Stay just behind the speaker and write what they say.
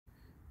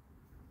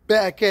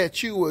Back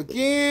at you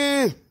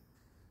again.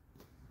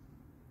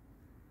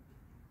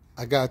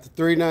 I got the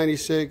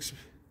 396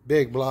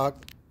 big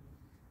block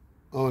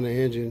on the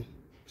engine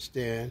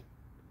stand.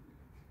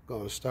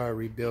 Gonna start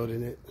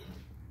rebuilding it.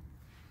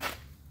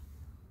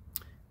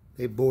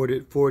 They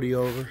boarded 40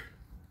 over.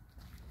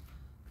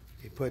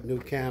 They put new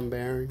cam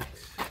bearings.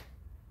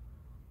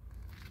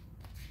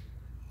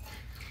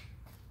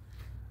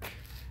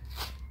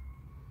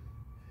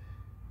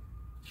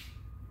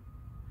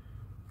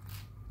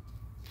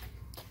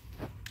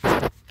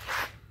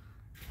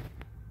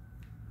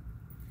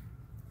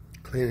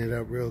 Clean it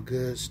up real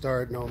good,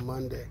 starting on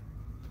Monday,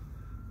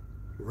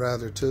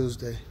 rather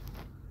Tuesday.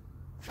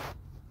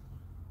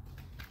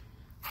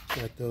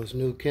 Got those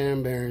new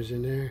cam bearings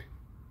in there.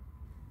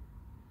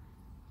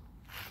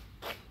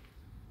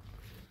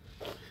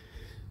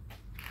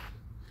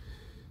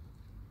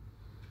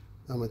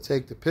 I'm gonna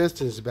take the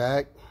pistons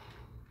back.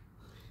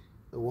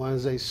 The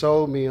ones they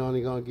sold me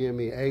only gonna give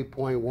me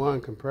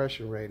 8.1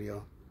 compression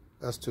ratio.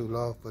 That's too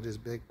low for this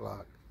big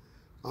block.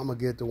 I'm gonna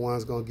get the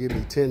ones gonna give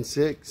me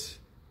 10.6.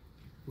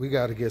 We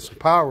got to get some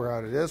power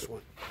out of this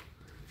one.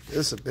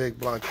 This is a big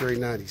block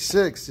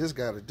 396. This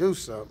got to do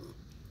something.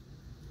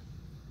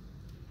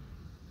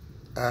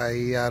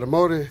 IE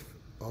Automotive,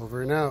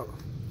 over and out.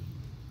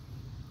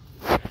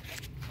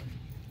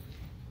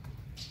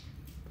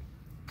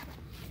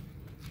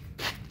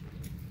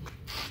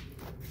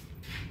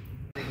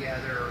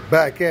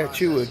 Back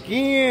at you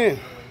again.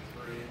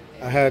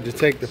 I had to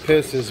take the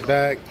pistons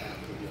back.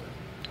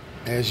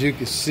 As you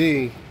can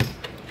see,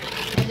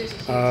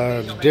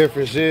 the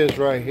difference is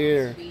right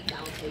here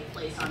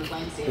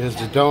is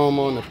the dome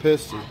on the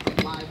piston.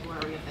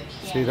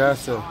 See,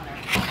 that's a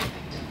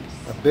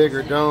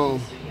bigger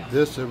dome.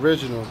 This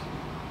original.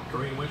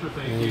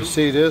 And you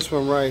see this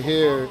one right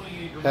here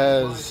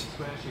has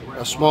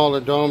a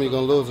smaller dome. You're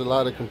going to lose a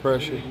lot of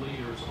compression.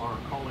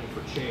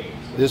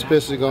 This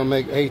piston is going to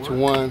make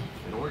 8-to-1.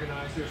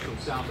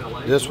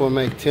 This one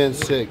make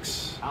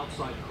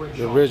 10-6.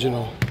 The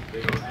original.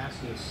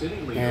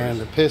 And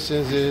the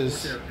pistons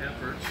is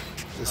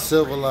the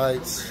silver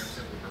lights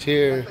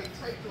here,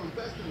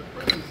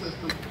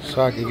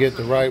 so I can get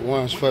the right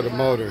ones for the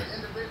motor.